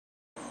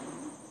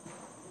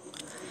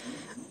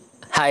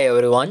Hi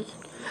everyone,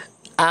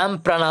 I'm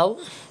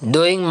Pranav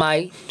doing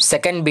my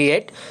second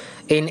BEd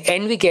in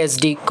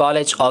NVKSD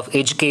College of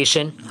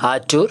Education,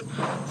 Attur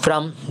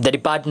from the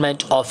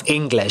Department of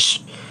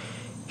English.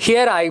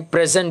 Here I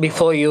present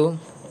before you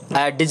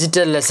a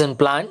digital lesson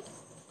plan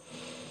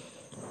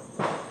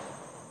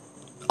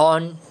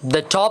on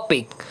the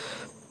topic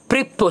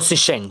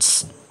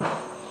prepositions.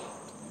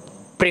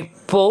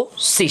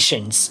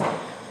 Prepositions.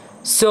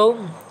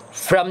 So,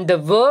 from the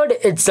word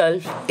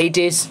itself, it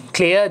is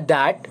clear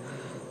that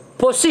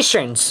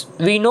positions,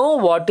 we know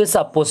what is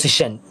a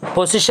position.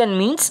 Position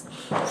means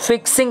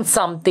fixing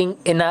something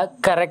in a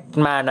correct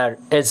manner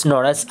is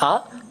known as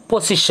a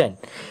position.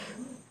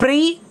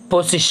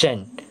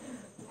 Preposition,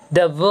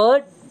 the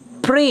word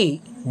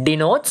pre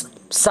denotes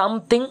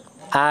something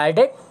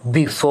added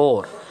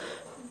before.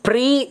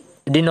 Pre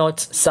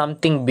denotes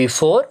something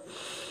before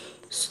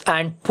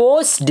and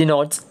post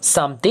denotes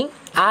something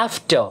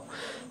after.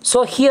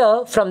 So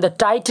here from the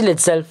title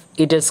itself,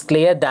 it is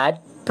clear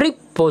that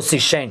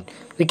preposition,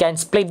 we can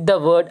split the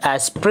word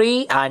as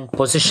pre and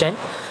position.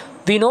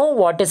 We know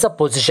what is a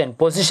position.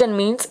 Position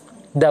means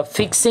the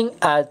fixing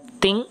a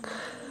thing,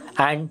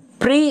 and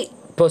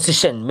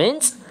preposition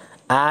means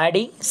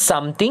adding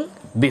something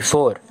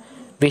before.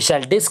 We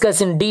shall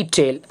discuss in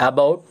detail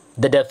about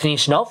the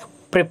definition of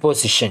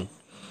preposition.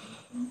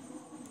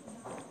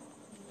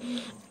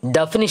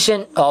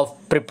 Definition of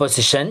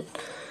preposition.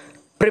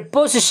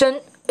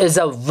 Preposition is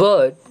a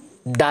word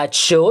that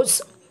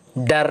shows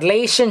the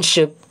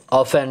relationship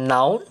of a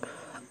noun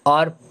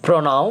or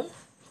pronoun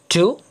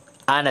to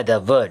another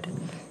word.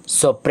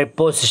 So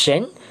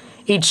preposition,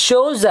 it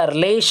shows the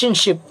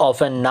relationship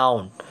of a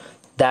noun.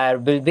 There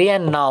will be a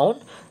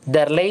noun,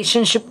 the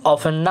relationship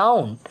of a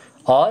noun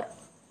or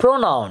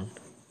pronoun.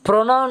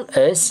 Pronoun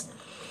is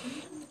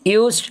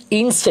used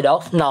instead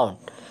of noun.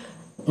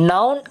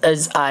 Noun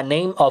is a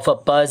name of a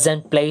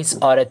person, place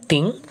or a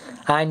thing,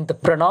 and the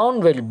pronoun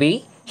will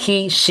be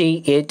he, she,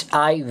 it,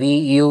 I, we,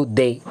 you,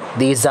 they.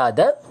 These are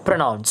the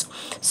pronouns.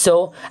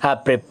 So a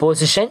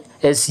preposition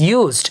is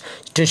used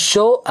to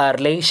show a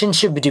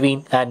relationship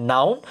between a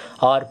noun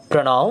or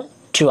pronoun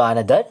to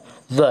another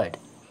word.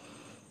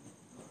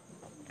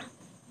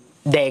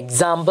 The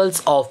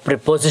examples of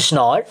preposition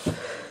are: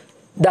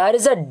 there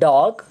is a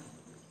dog.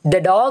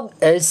 The dog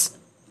is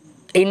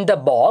in the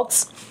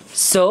box.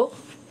 So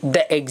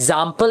the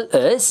example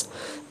is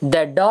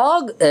the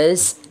dog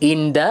is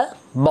in the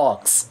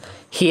box.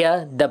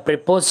 Here the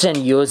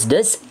preposition used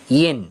is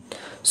in.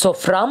 So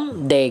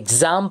from the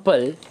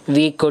example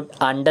we could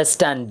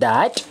understand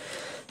that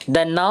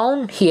the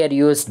noun here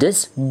used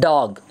is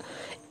dog.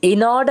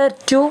 In order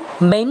to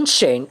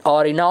mention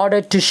or in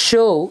order to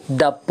show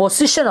the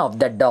position of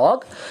the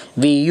dog,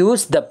 we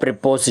use the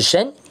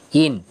preposition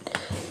in.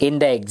 In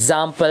the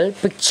example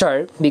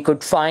picture we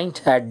could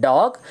find a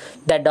dog.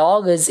 The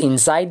dog is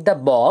inside the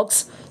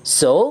box.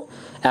 So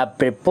a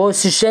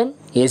preposition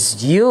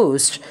is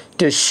used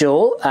to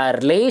show a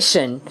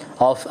relation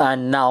of a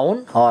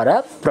noun or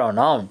a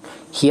pronoun.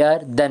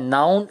 Here the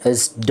noun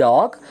is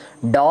dog.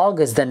 Dog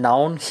is the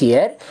noun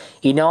here.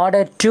 In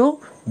order to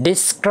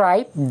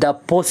describe the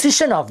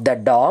position of the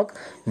dog,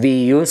 we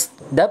use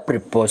the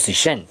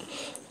preposition.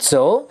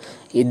 So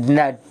in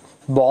that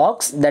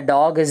box, the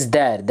dog is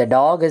there. The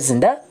dog is in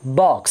the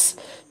box.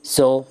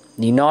 So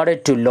in order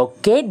to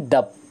locate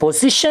the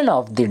position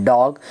of the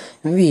dog,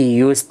 we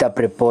use the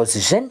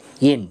preposition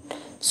in.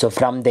 So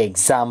from the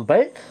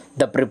example,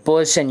 the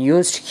preposition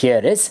used here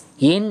is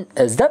in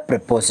is the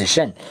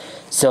preposition.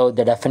 So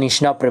the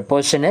definition of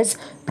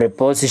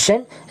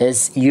preposition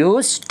is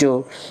used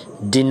to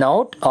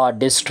denote or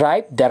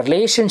describe the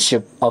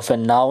relationship of a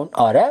noun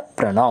or a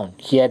pronoun.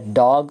 Here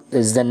dog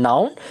is the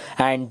noun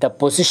and the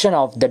position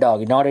of the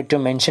dog. In order to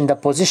mention the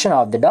position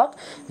of the dog,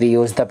 we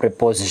use the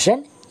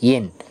preposition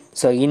in.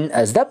 So in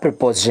is the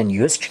preposition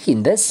used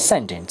in this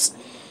sentence.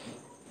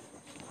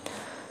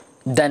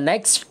 The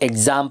next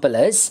example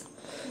is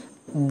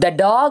the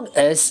dog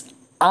is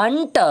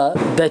under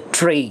the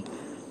tree.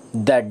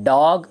 The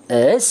dog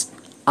is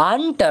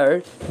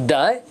under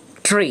the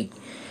tree.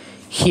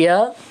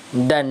 Here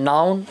the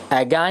noun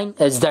again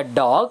is the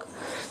dog.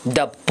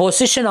 The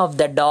position of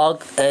the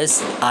dog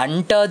is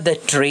under the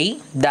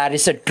tree. There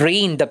is a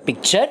tree in the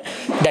picture.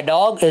 The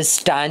dog is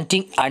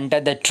standing under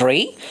the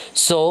tree.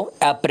 So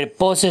a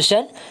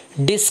preposition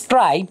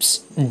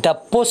describes the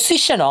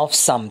position of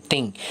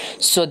something.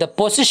 So the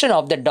position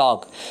of the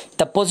dog.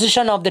 The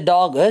position of the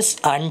dog is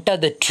under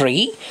the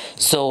tree.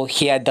 So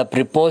here the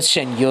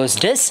preposition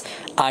used is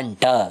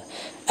under.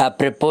 A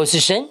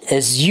preposition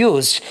is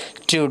used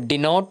to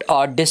denote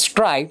or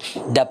describe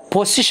the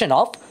position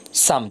of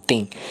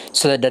something.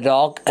 So the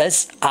dog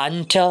is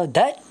under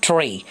the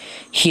tree.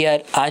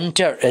 Here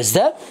under is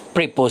the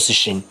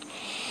preposition.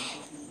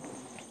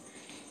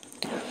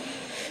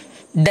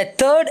 The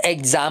third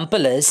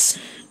example is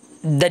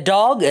the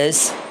dog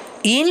is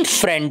in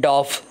front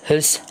of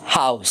his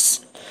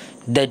house.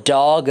 The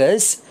dog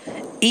is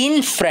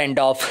in front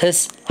of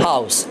his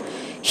house.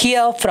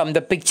 Here from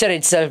the picture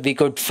itself we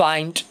could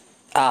find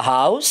a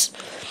house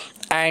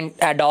and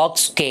a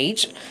dog's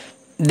cage.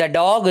 the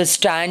dog is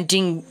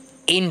standing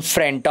in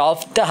front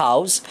of the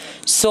house,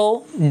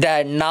 so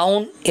the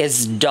noun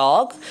is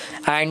dog,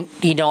 and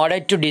in order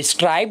to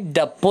describe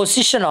the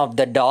position of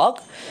the dog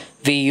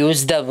we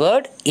use the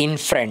word in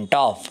front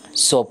of.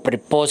 So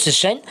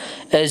preposition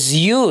is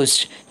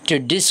used to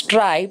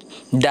describe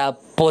the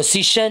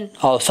position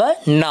of a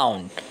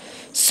noun.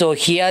 So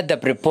here the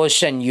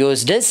preposition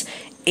used is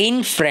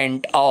in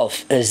front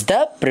of is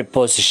the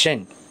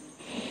preposition.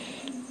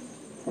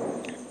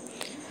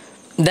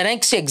 The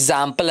next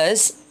example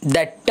is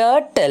the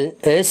turtle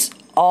is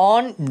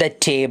on the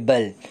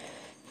table.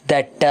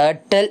 The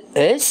turtle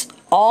is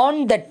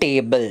on the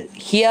table.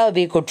 Here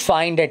we could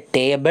find a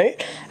table,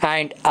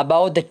 and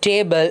above the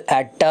table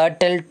a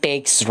turtle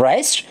takes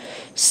rest.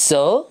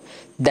 So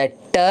the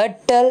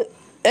turtle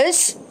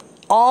is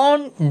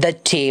on the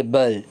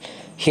table.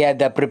 Here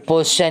the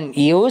preposition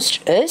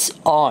used is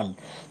on.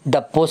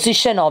 The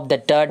position of the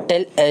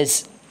turtle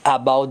is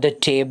above the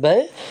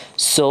table,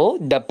 so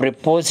the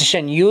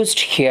preposition used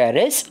here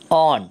is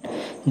on.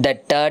 The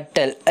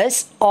turtle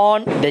is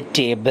on the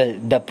table.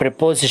 The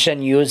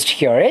preposition used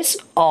here is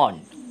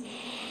on.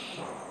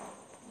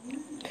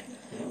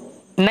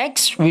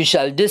 Next we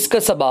shall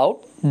discuss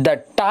about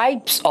the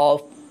types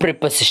of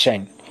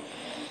preposition.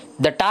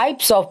 The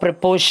types of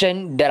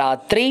preposition, there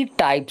are three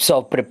types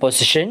of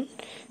preposition.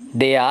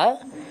 They are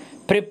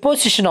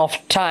preposition of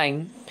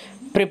time,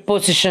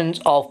 prepositions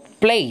of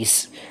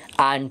place,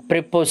 and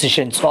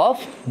prepositions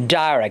of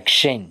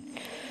direction.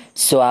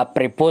 So a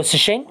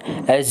preposition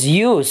is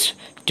used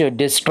to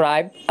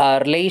describe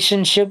a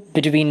relationship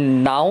between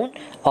a noun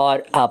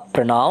or a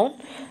pronoun,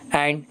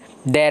 and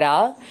there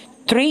are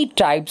three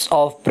types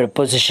of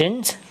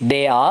prepositions.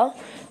 They are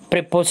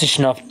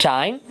preposition of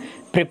time,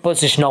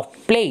 preposition of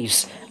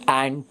place,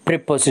 and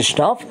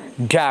preposition of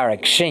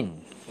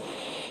direction.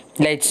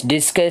 Let's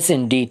discuss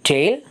in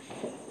detail.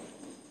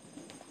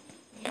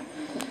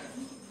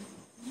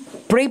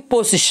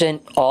 Preposition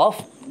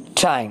of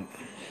time.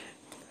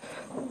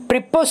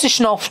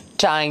 Preposition of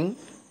time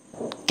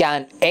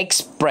can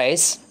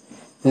express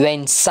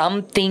when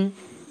something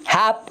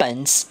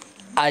happens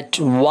at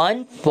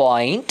one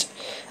point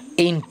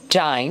in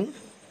time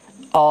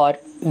or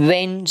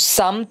when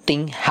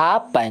something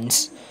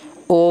happens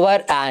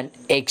over an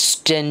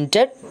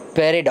extended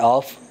period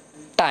of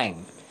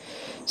time.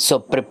 So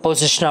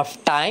preposition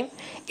of time,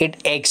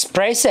 it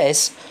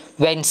expresses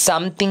when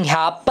something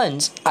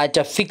happens at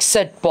a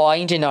fixed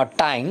point in a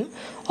time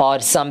or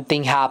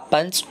something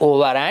happens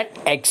over an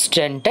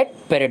extended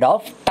period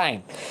of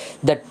time.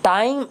 The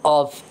time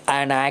of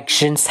an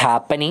action's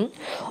happening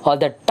or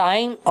the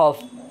time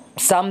of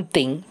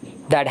something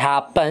that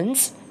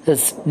happens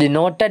is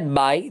denoted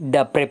by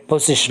the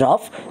preposition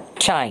of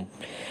time.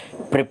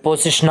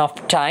 Preposition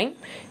of time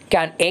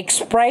can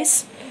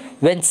express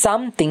when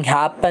something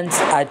happens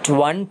at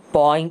one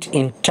point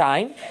in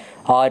time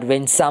or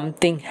when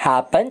something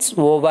happens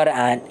over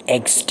an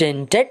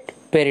extended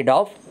period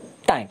of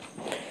time.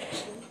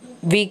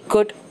 We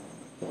could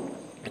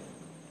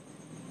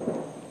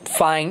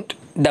find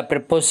the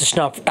preposition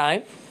of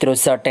time through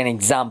certain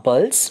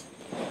examples.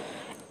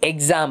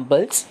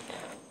 Examples: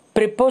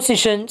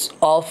 prepositions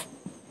of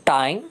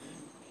time,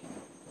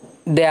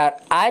 they are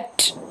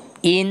at,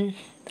 in,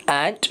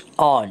 and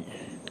on.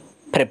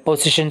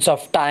 Prepositions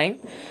of time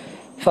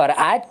for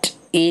at,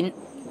 in,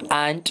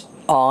 and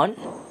on.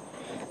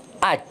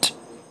 At.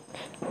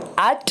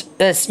 At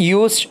is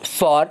used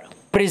for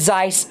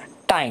precise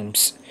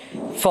times.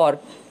 For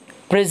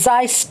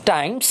precise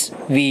times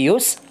we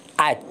use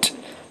at.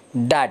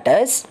 That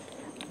is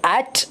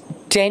at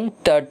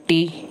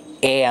 10:30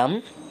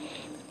 a.m.,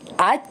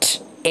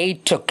 at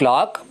 8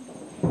 o'clock,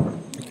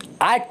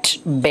 at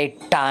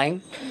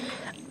bedtime,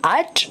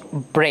 at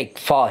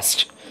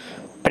breakfast.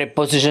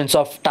 Prepositions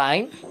of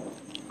time.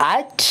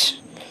 At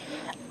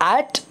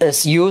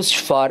is used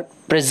for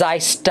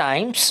precise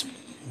times,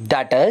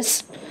 that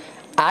is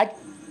at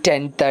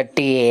 10:30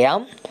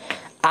 a.m.,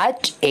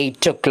 at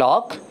 8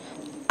 o'clock,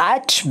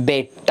 at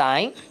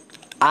bedtime,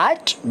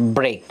 at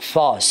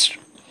breakfast.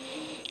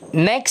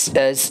 Next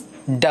is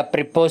the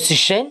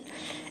preposition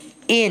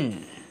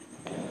in.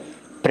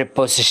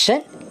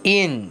 Preposition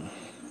in.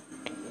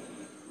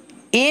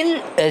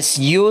 In is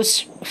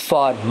used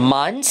for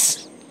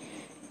months,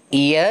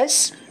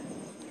 years,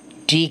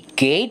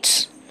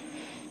 decades,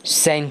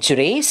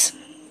 centuries,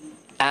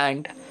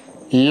 and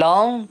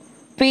long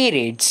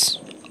periods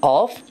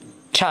of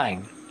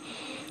time.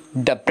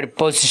 The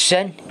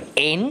preposition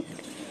in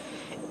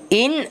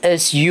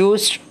is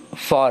used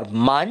for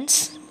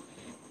months,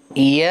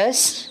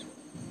 years,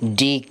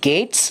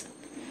 decades,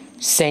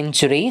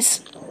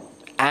 centuries,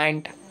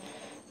 and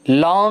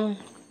long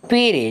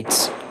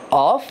periods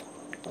of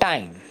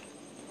time.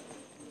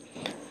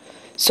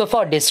 So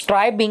for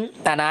describing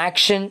an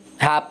action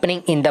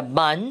happening in the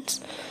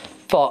months,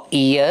 for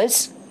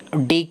years,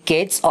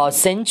 decades, or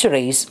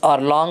centuries, or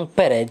long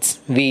periods,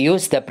 we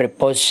use the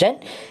preposition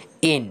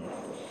in.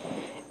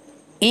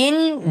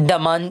 In the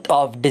month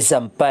of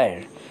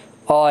December,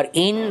 or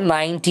in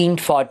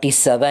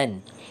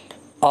 1947,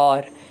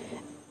 or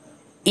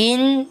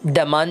in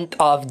the month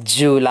of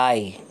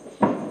July,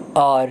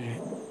 or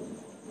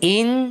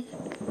in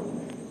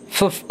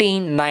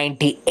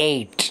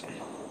 1598,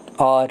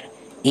 or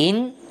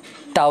in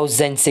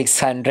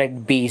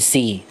 1600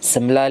 BC.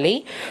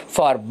 Similarly,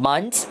 for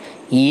months,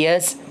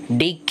 years,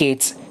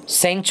 decades,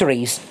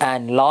 centuries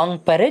and long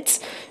periods,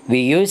 we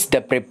use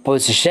the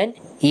preposition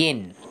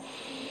in.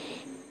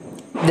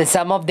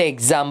 Some of the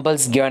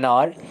examples given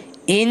are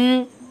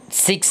in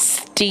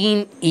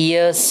 16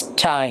 years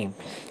time.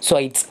 So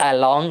it's a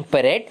long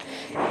period.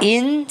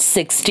 In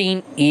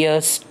 16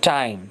 years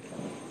time.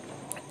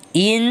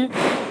 In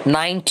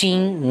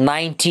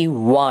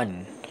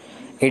 1991.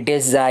 It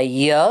is a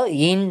year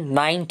in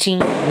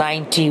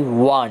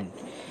 1991.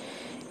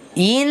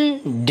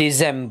 In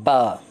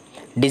December.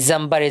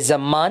 December is a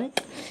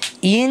month.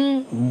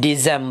 In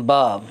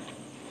December.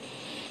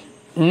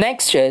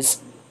 Next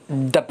is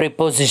the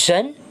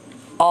preposition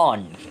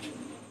on.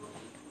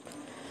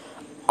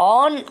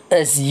 On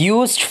is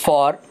used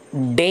for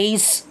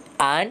days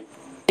and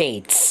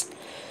dates.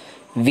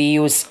 We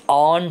use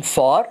on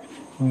for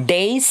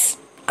days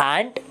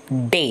and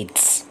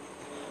dates.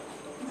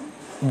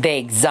 The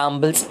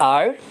examples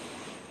are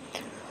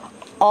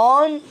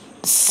on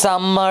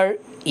summer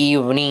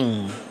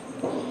evening,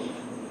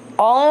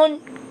 on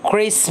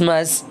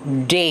Christmas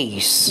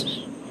days,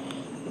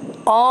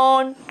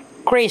 on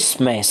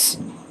Christmas,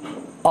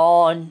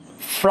 on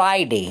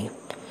Friday,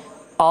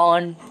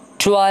 on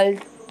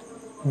 12th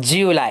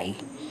July,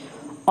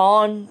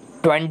 on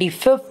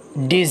 25th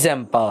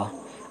December,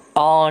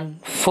 on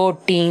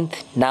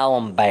 14th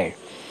November.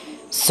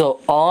 So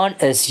on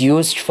is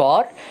used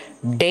for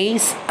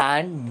days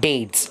and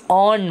dates.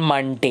 On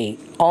Monday,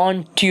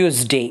 on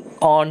Tuesday,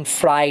 on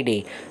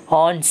Friday,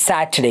 on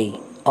Saturday,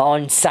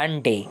 on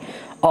Sunday,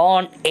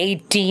 on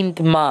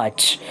 18th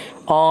March,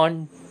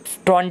 on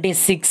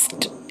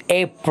 26th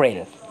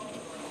April.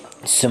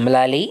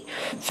 Similarly,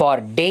 for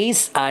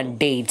days and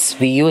dates,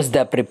 we use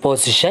the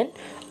preposition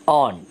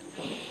on.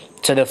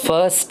 So the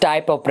first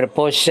type of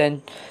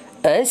preposition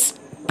is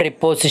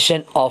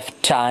preposition of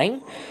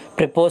time.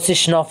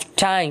 Preposition of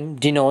time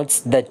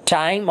denotes the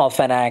time of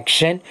an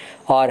action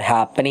or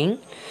happening.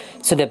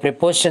 So the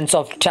prepositions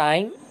of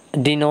time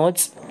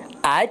denotes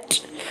at,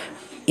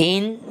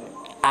 in,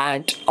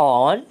 and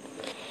on.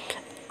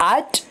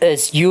 At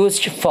is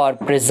used for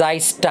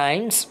precise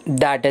times,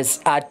 that is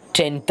at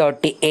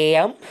 10:30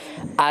 a.m.,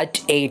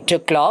 at 8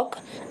 o'clock,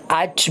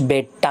 at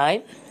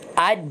bedtime,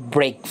 at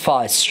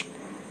breakfast.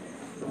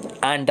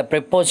 And the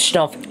preposition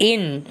of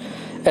in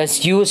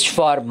is used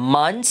for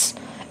months,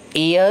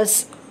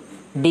 years,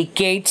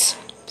 decades,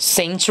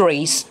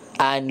 centuries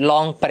and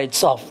long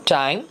periods of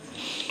time,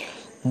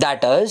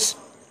 that is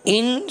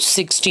in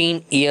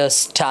 16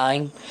 years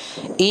time,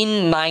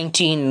 in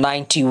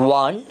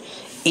 1991,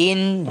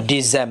 in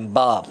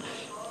December.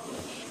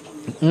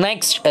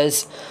 Next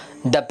is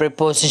the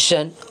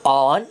preposition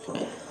on.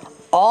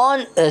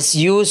 On is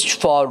used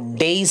for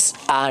days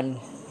and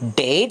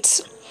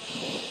dates.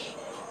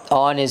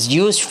 On is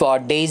used for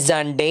days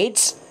and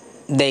dates.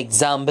 The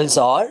examples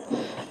are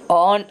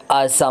on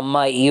a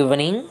summer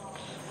evening,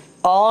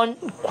 on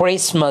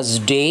Christmas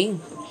Day,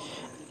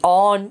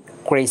 on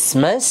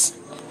Christmas,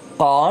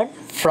 on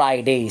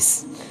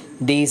Fridays.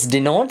 These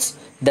denotes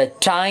the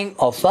time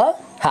of a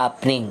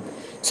happening.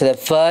 So the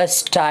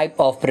first type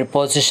of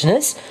preposition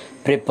is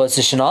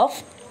preposition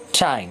of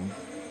time.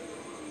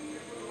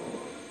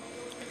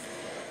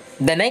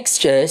 The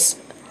next is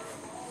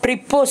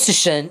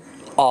preposition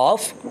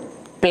of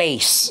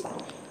place.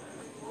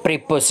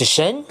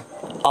 Preposition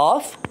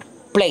of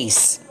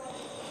place.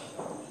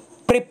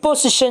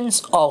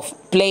 Prepositions of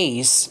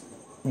place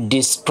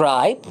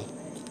describe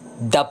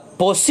the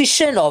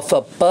position of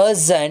a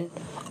person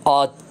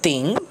or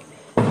thing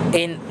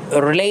in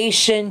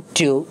relation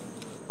to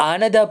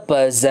another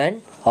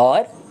person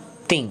or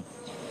thing.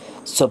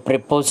 So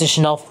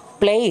preposition of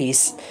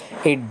place,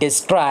 it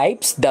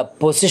describes the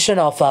position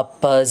of a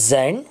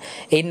person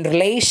in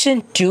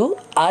relation to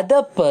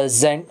other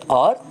person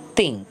or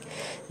thing.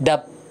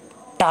 The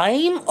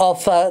time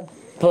of a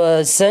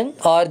person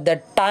or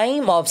the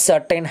time of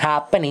certain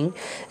happening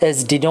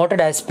is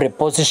denoted as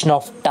preposition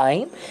of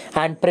time,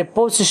 and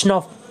preposition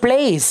of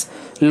place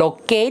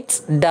locates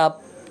the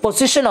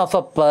position of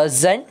a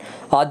person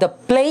or the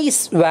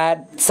place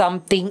where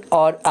something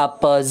or a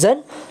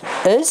person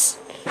is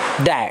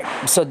there.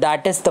 So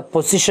that is the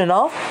position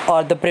of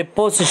or the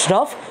preposition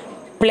of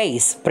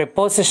place.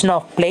 Preposition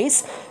of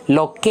place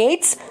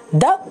locates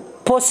the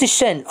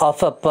position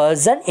of a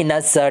person in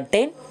a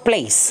certain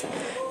place.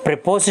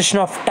 Preposition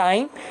of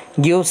time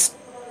gives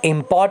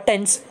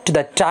importance to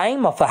the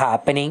time of a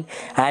happening,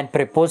 and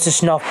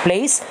preposition of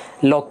place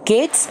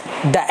locates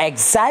the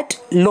exact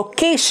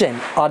location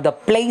or the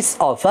place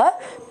of a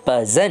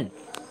person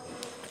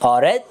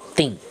or a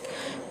thing.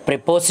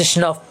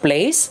 Preposition of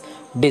place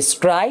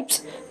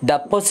describes the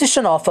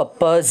position of a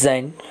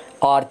person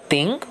or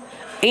thing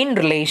in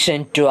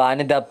relation to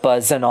another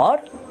person or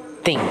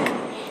thing.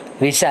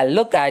 We shall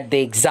look at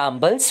the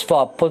examples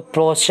for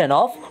preposition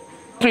of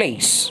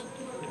place.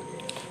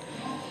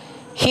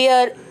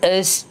 Here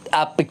is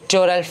a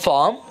pictorial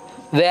form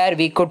where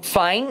we could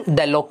find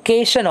the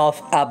location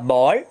of a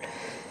ball.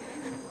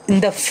 In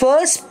the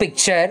first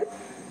picture,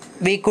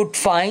 we could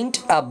find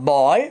a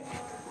ball.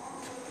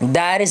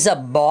 There is a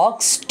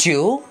box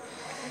too.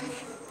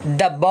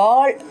 The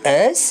ball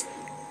is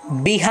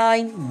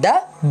behind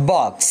the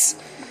box.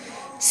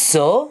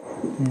 So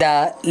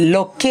the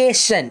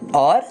location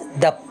or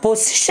the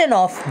position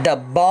of the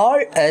ball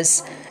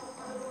is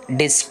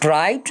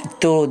described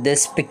through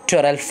this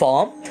pictorial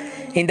form.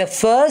 In the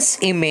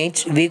first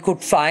image, we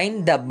could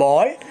find the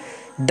ball.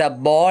 The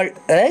ball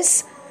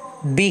is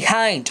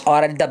behind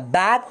or at the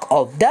back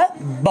of the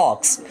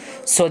box.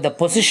 So the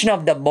position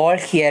of the ball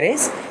here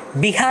is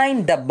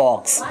behind the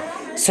box.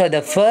 So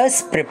the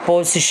first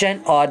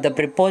preposition or the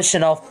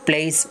preposition of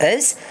place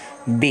is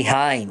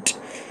behind.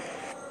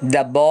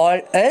 The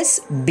ball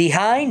is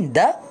behind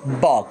the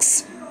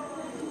box.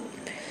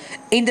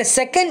 In the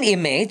second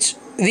image,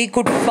 we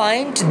could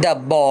find the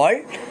ball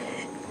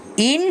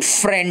in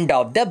front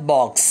of the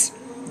box.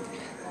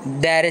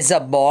 There is a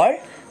ball.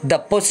 The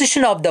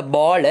position of the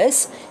ball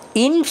is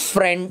in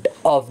front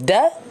of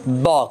the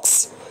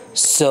box.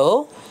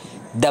 So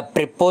the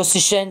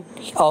preposition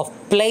of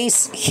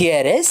place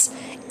here is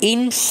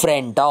in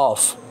front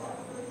of.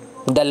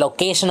 The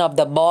location of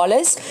the ball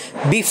is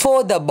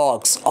before the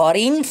box or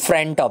in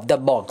front of the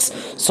box.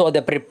 So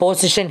the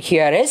preposition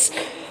here is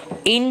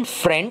in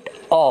front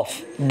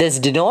of. This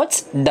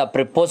denotes the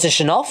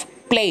preposition of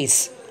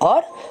place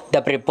or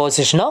the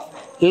preposition of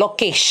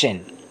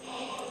location.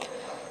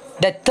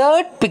 The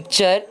third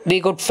picture,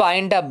 we could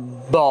find a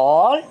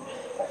ball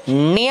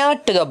near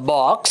to the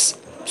box.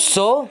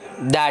 So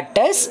that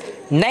is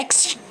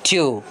next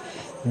to.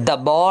 The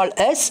ball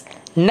is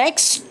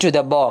next to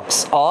the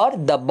box or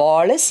the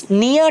ball is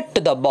near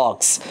to the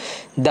box.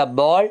 The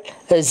ball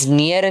is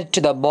nearer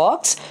to the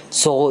box.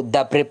 So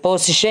the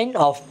preposition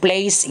of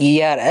place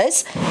here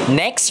is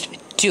next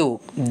to.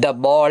 The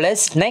ball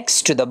is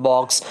next to the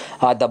box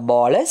or the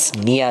ball is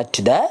near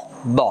to the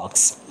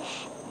box.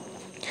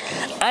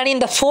 And in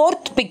the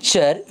fourth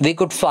picture, we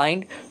could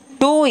find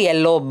two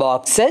yellow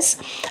boxes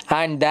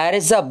and there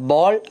is a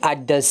ball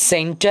at the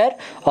center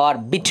or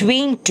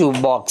between two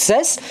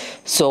boxes.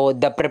 So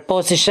the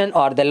preposition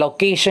or the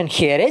location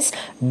here is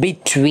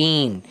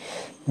between.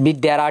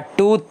 There are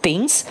two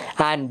things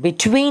and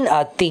between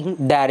a thing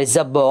there is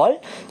a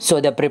ball. So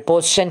the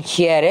preposition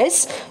here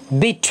is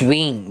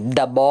between.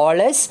 The ball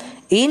is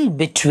in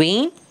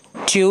between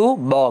two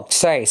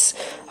boxes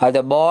or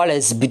the ball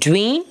is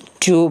between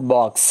two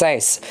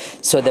boxes.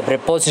 So the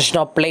preposition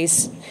of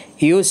place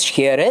used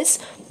here is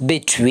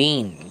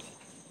between.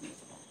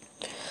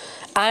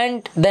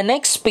 And the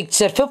next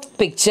picture, fifth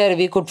picture,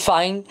 we could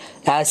find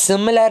a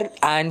similar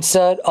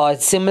answer or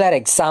similar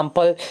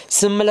example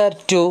similar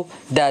to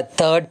the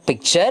third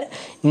picture.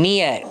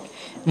 Near.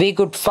 We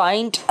could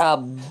find a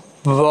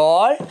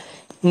ball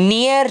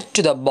near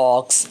to the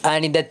box,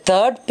 and in the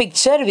third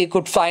picture we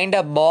could find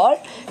a ball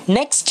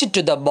next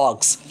to the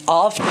box,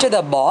 after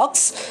the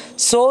box.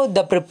 So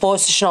the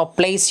preposition of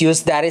place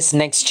used there is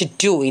next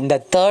to in the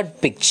third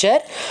picture.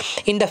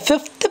 In the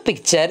fifth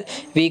picture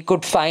we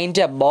could find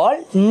a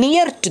ball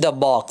near to the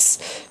box.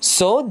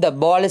 So the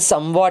ball is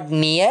somewhat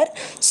near.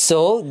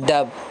 So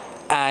the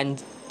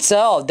answer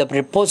of the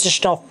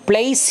preposition of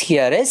place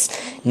here is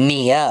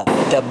near.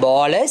 The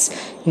ball is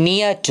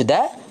near to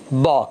the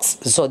box.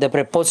 So the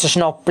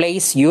preposition of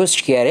place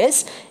used here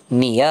is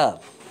near.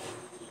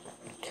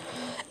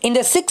 In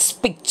the sixth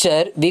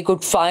picture, we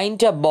could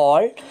find a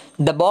ball.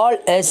 The ball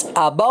is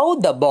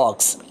above the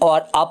box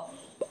or up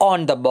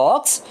on the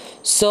box.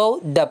 So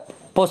the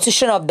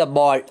position of the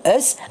ball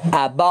is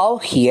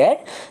above here.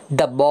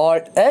 The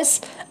ball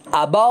is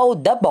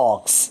above the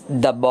box.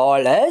 The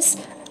ball is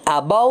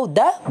above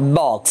the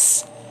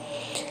box.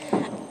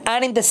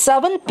 And in the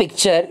seventh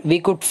picture,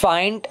 we could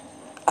find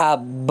a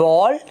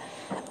ball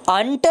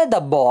under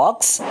the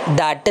box,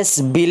 that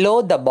is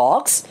below the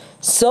box.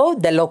 So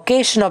the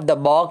location of the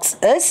box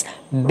is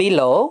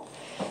below.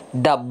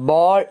 The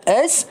ball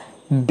is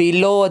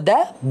below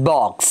the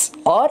box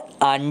or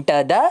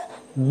under the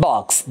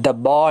box. The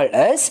ball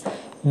is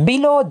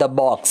below the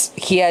box.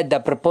 Here the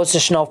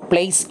preposition of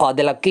place or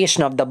the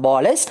location of the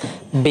ball is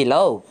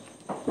below.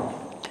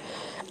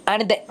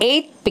 And in the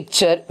eighth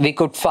picture we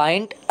could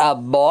find a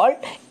ball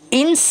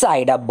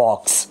inside a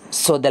box.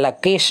 So the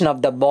location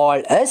of the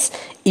ball is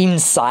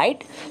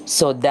inside.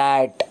 So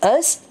that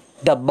is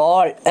the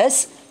ball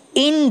is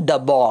in the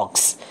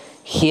box.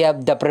 Here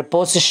the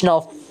preposition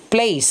of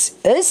place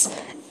is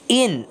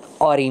in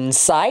or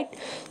inside.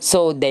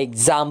 So the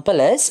example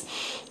is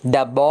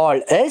the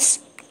ball is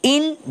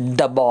in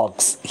the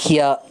box.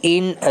 Here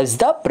in is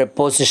the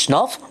preposition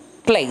of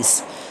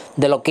place.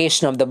 The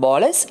location of the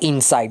ball is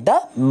inside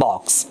the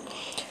box.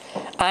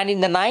 And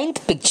in the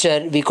ninth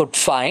picture we could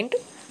find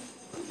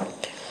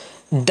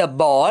the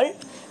ball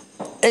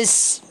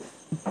is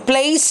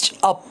placed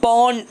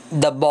upon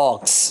the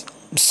box.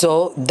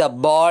 So the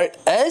ball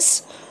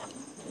is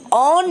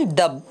on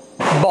the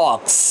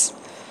box.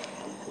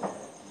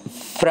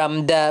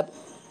 From the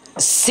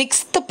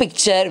sixth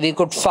picture, we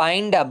could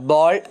find a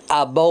ball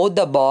above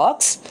the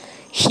box.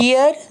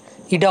 Here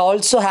it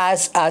also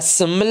has a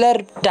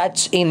similar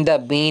touch in the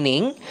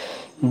meaning.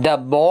 The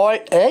ball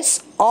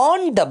is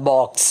on the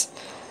box.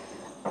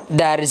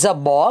 There is a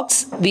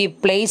box. We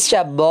placed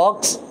a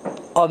ball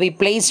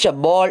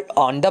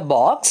on the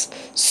box.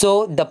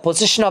 So the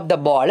position of the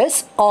ball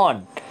is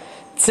on.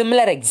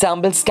 Similar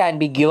examples can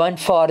be given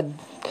for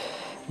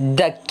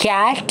the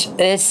cat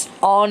is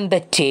on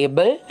the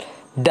table.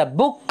 The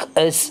book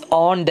is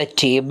on the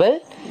table.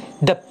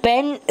 The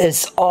pen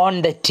is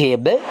on the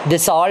table.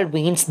 This all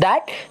means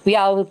that we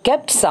have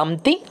kept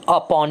something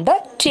upon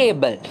the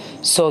table.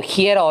 So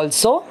here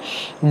also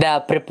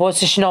the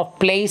preposition of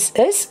place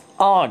is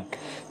on.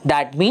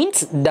 That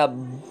means the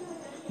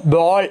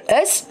ball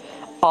is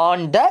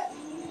on the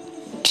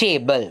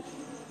table.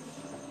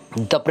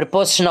 The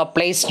preposition of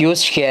place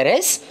used here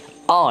is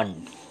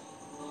on.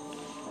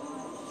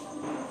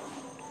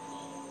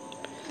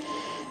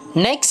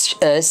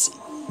 Next is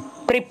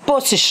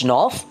preposition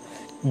of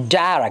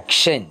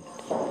direction.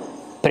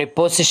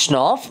 Preposition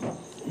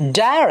of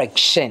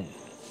direction.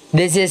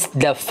 This is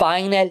the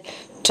final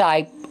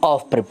type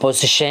of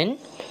preposition.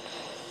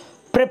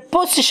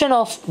 Preposition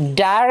of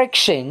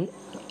direction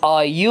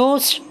are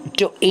used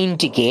to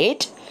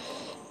indicate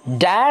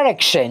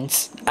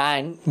directions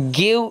and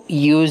give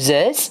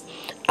users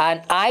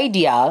an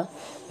idea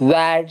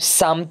where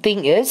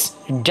something is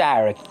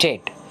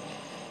directed.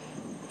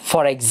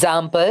 For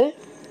example,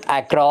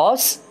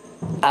 across,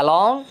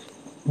 along,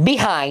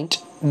 behind,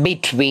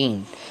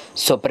 between.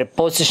 So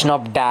preposition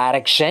of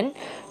direction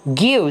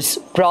gives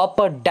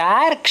proper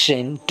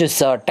direction to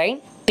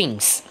certain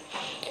things.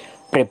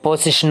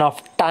 Preposition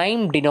of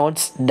time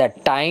denotes the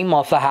time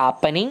of a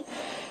happening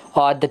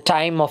or the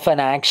time of an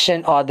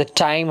action or the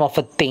time of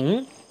a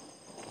thing.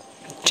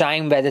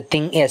 Time where the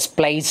thing is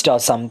placed or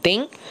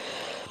something.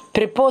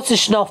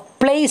 Preposition of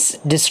place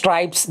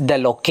describes the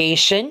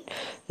location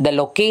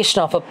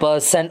of a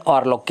person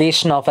or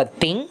location of a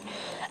thing,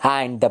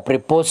 and the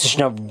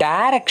preposition of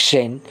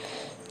direction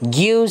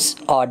gives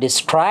or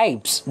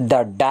describes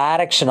the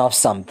direction of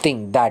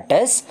something, that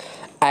is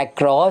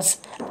across,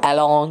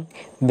 along,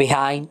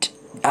 behind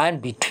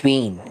and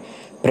between.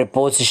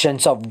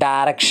 Prepositions of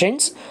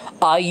directions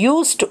are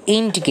used to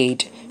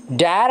indicate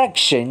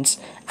directions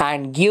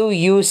and give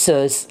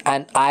users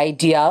an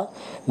idea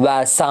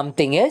where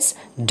something is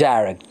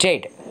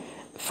directed.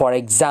 For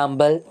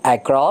example,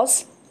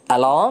 across,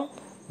 along,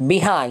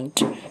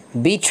 behind,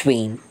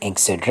 between,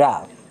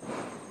 etc.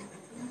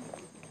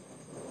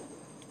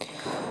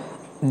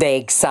 The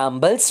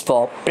examples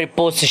for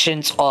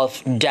prepositions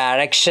of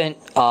direction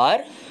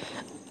are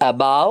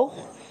above,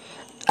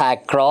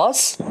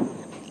 across,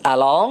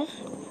 along,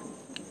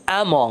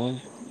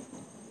 among,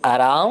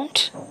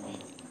 around,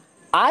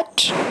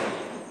 at,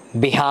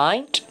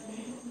 behind,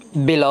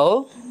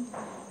 below,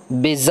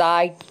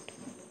 beside,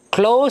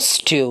 close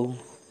to,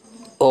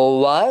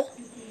 over,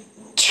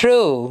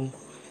 through,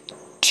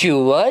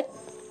 toward,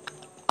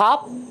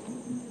 up,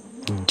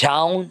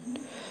 down,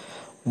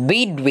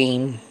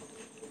 between,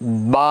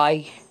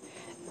 by,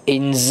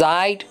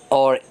 inside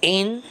or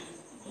in,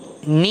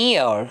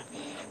 near,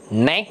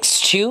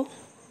 next to,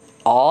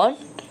 on,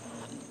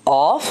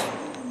 off,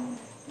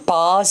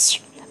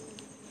 past,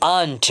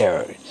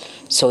 under.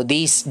 So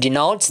these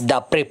denotes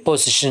the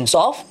prepositions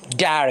of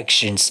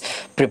directions.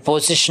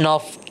 Preposition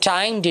of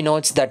time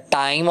denotes the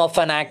time of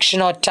an action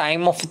or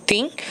time of a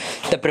thing.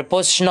 The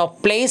preposition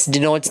of place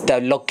denotes the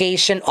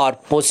location or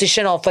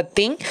position of a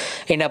thing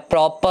in a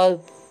proper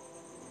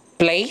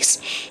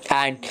place,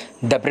 and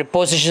the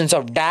prepositions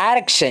of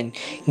direction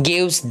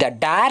gives the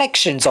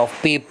directions of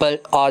people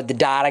or the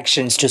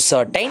directions to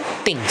certain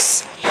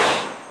things.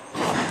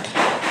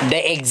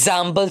 The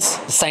examples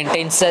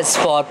sentences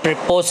for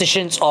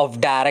prepositions of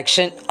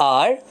direction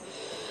are: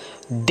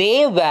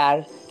 they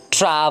were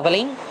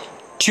traveling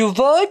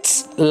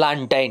towards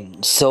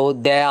London. So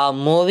they are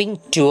moving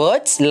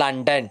towards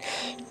London.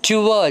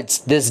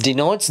 Towards, this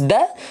denotes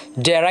the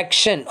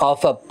direction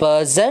of a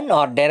person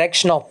or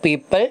direction of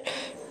people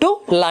to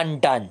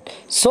London.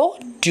 So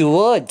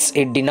towards,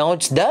 it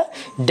denotes the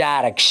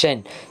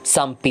direction.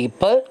 Some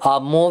people are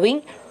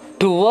moving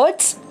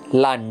towards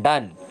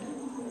London.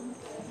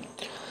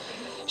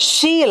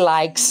 She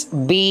likes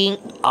being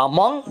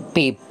among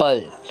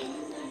people.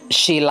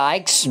 She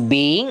likes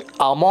being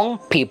among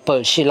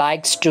people. She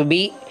likes to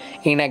be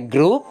in a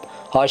group,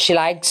 or she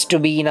likes to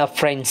be in a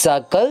friend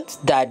circle.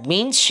 That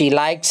means she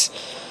likes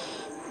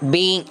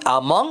being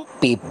among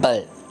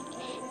people.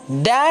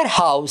 Their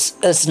house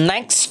is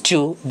next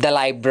to the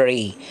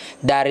library.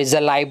 There is a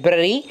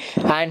library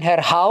and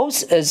her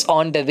house is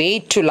on the way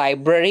to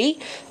library,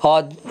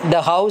 or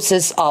the house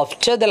is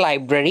after the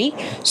library.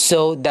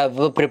 So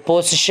the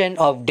preposition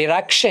of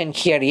direction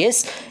here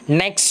is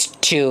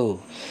next to.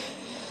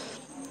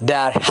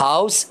 Their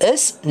house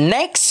is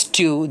next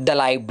to the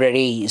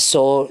library.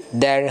 So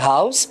their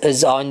house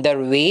is on their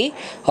way,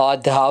 or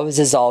the house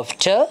is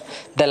after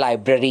the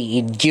library.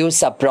 It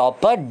gives a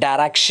proper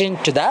direction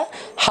to the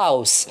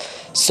house.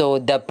 So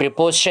the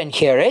preposition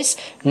here is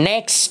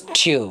next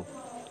to.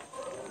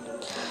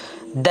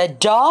 The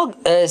dog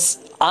is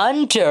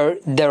under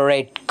the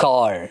red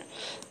car.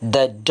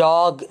 The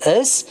dog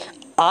is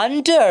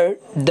under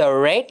the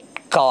red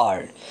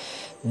car.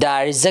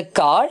 There is a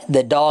car.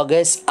 The dog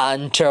is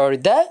under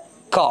the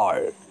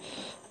car.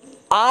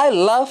 I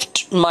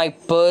left my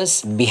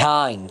purse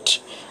behind.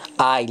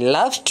 I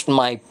left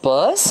my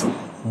purse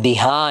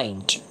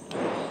behind.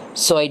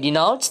 So it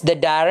denotes the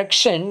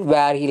direction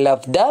where he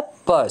left the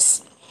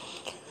purse.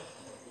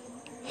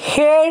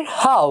 Her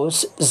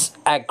house is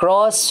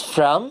across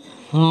from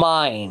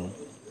mine.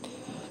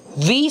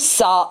 We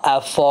saw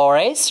a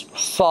forest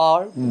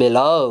far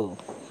below.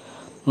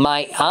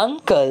 My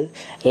uncle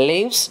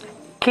lives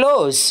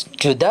close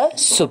to the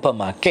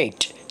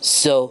supermarket.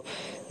 So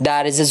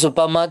there is a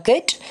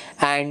supermarket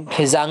and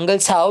his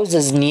uncle's house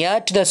is near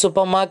to the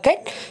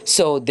supermarket.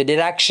 So the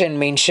direction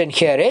mentioned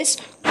here is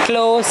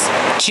close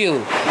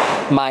to.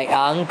 My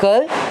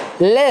uncle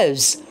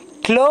lives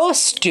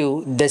close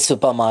to the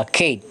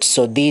supermarket.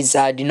 So these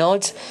are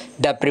denotes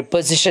the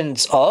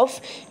prepositions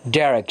of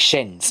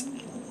directions.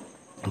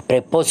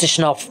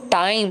 Preposition of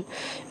time,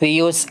 we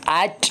use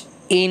at,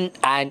 in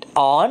and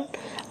on.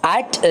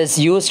 At is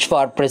used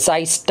for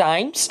precise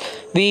times.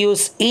 We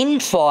use in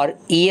for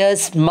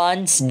years,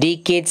 months,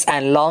 decades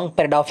and long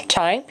period of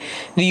time.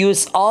 We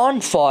use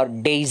on for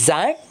days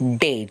and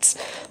dates.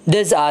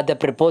 These are the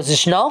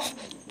preposition of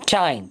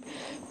time.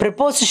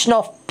 Preposition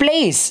of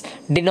place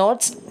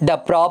denotes the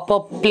proper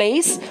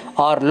place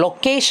or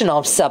location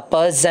of a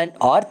person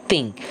or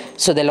thing.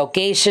 So the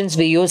locations,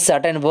 we use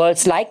certain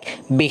words like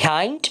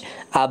behind,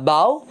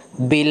 above,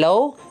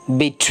 below,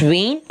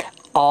 between,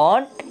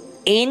 on,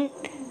 in,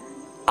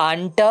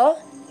 under,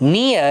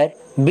 near,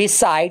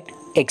 beside,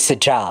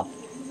 etc.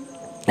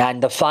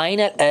 And the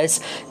final is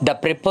the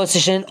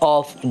preposition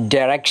of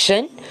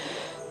direction.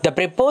 The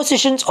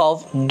prepositions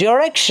of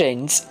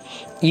directions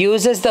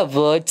uses the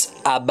words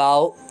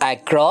above,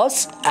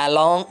 across,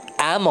 along,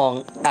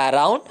 among,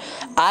 around,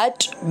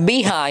 at,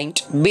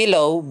 behind,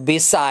 below,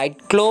 beside,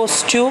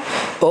 close to,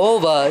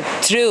 over,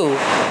 through,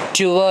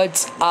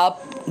 towards,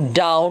 up,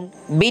 down,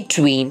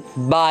 between,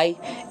 by,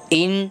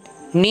 in,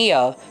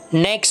 near,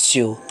 next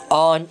to,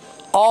 on,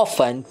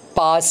 often,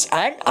 past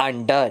and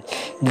under.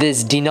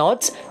 This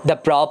denotes the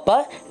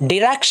proper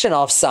direction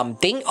of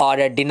something or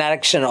a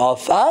direction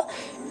of a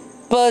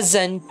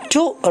person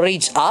to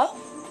reach a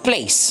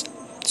place.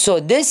 So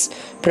this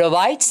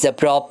provides the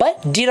proper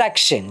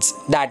directions.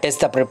 That is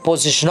the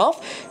preposition of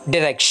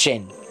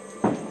direction.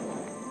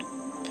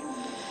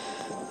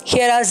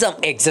 Here are some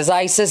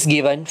exercises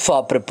given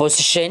for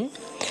preposition.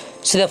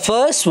 So the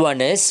first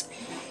one is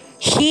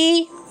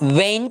he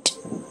went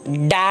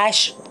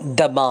dash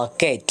the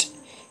market.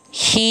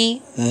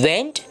 He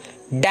went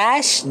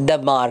dash the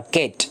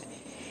market.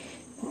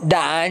 The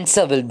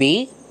answer will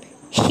be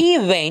he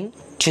went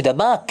to the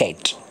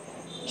market.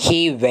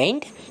 He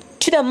went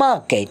to the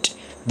market.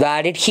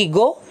 Where did he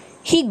go?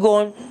 He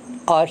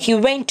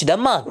went to the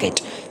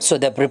market. So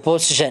the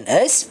preposition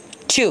is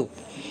to.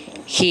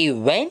 He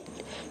went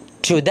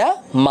to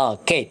the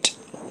market.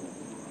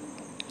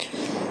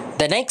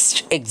 The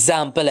next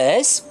example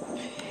is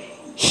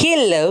he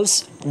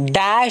lives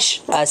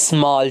dash a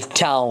small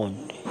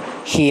town.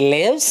 He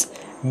lives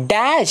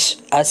dash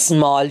a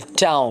small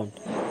town.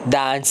 The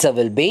answer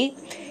will be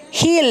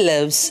he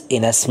lives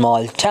in a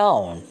small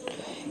town.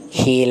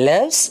 He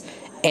lives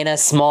in a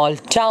small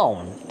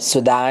town. So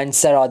the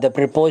answer or the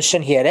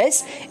preposition here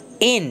is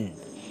in.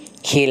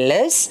 He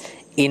lives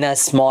in a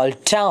small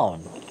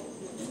town.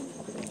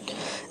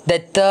 The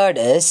third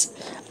is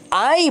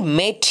I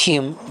met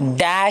him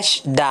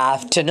dash the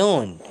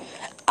afternoon.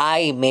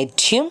 I met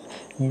him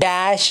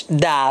dash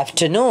the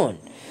afternoon.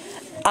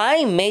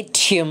 I met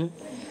him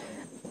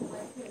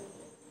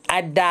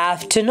at the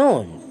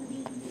afternoon.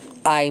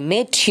 I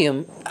met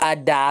him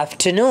at the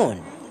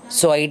afternoon.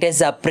 So it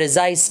is a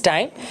precise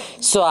time.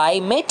 So I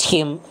met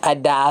him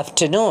at the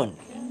afternoon.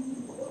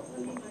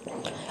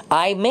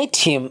 I met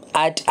him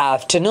at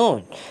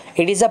afternoon.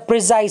 It is a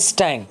precise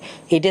time.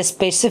 It is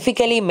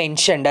specifically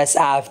mentioned as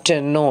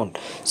afternoon.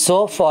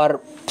 So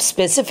for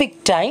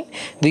specific time,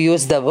 we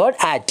use the word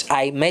at.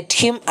 I met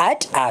him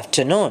at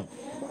afternoon.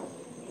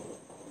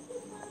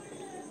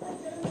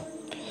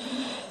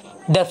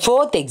 The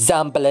fourth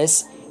example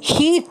is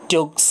he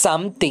took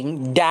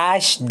something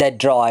dash the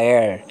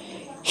drawer.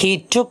 He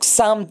took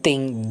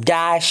something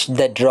dash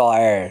the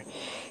drawer.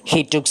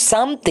 He took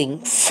something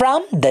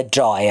from the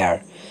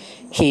drawer.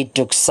 He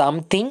took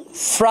something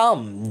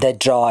from the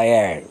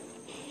drawer.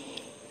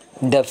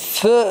 The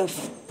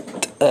fifth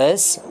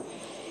is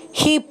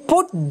he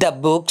put the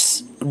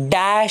books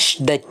dash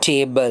the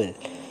table.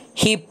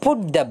 He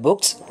put the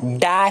books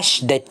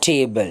dash the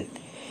table.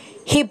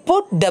 He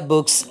put the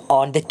books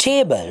on the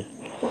table.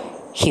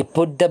 He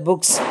put the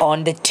books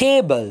on the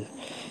table.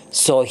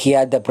 So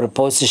here the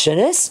preposition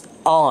is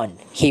on.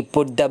 He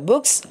put the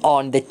books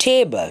on the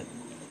table.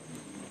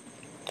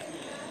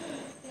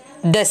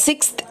 The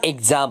sixth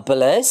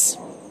example is,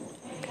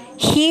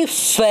 he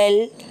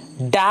fell,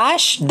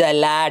 dashed the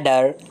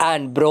ladder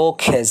and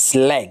broke his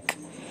leg.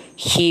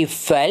 He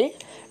fell,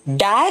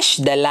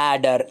 dashed the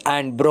ladder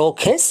and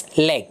broke his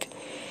leg.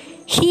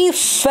 He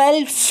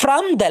fell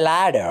from the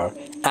ladder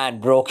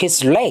and broke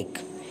his leg.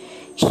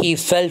 He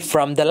fell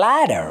from the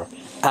ladder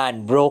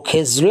and broke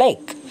his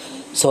leg.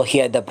 So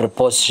here the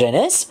preposition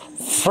is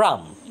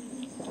from.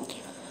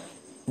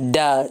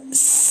 The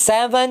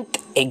seventh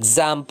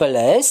example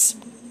is,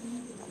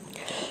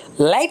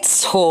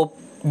 let's hope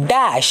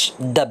dash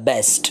the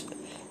best.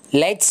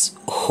 Let's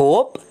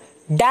hope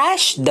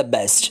dash the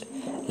best.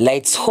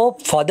 Let's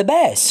hope for the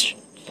best.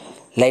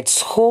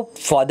 Let's hope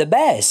for the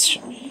best.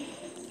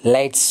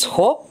 Let's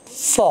hope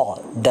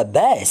for the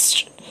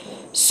best.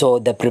 So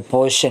the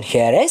preposition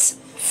here is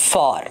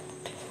for.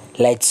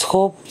 Let's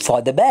hope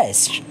for the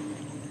best.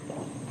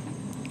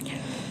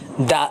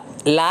 The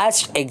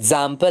last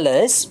example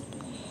is,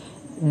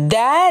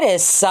 there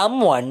is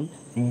someone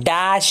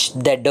dash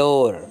the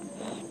door.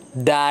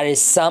 There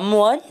is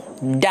someone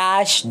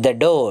dash the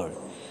door.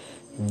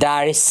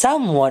 There is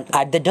someone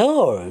at the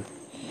door.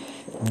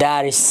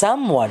 There is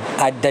someone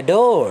at the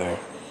door.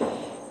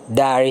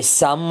 There is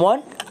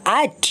someone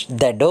at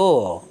the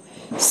door.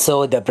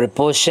 So the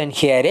preposition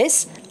here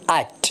is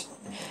at.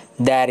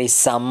 There is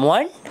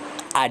someone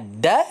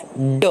at the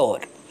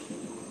door.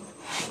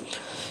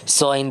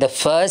 So in the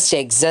first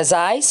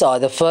exercise or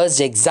the first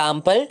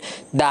example,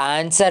 the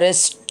answer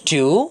is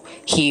 2.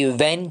 He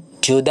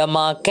went to the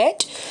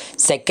market.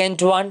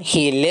 Second one,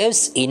 he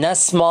lives in a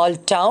small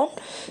town.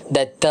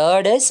 The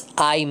third is,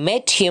 I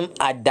met him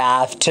at the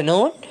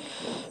afternoon.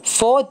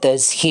 Fourth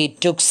is, he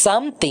took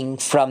something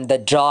from the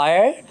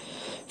drawer.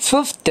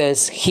 Fifth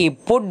is, he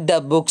put the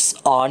books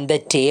on the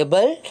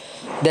table.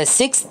 The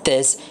sixth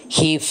is,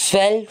 he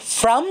fell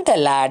from the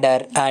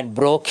ladder and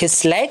broke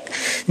his leg.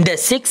 The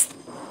sixth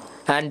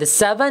and the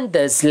seventh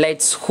is,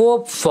 let's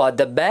hope for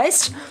the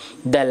best.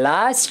 The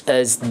last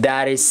is,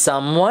 there is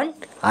someone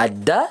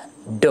at the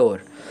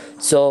door.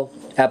 So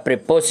a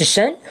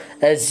preposition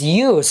is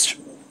used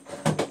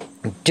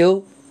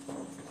to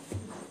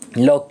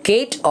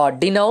locate or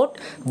denote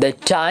the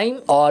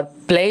time or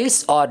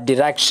place or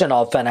direction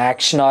of an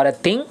action or a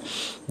thing.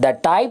 The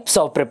types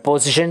of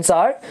prepositions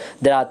are,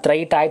 there are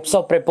 3 types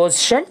of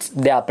prepositions.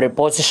 They are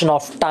preposition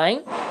of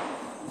time,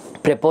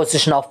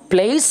 preposition of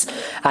place,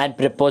 and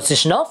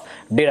preposition of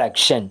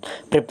direction.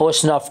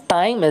 Preposition of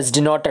time is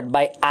denoted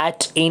by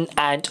at, in,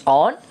 and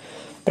on.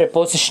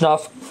 Preposition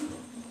of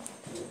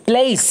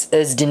place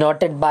is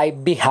denoted by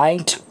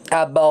behind,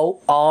 above,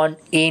 on,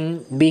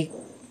 in,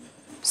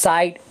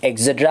 beside,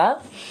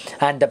 etc.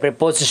 And the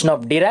preposition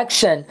of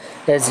direction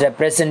is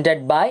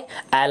represented by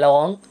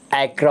along,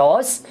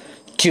 across,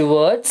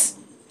 towards,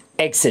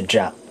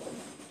 etc.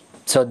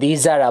 So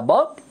these are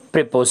about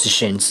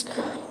prepositions.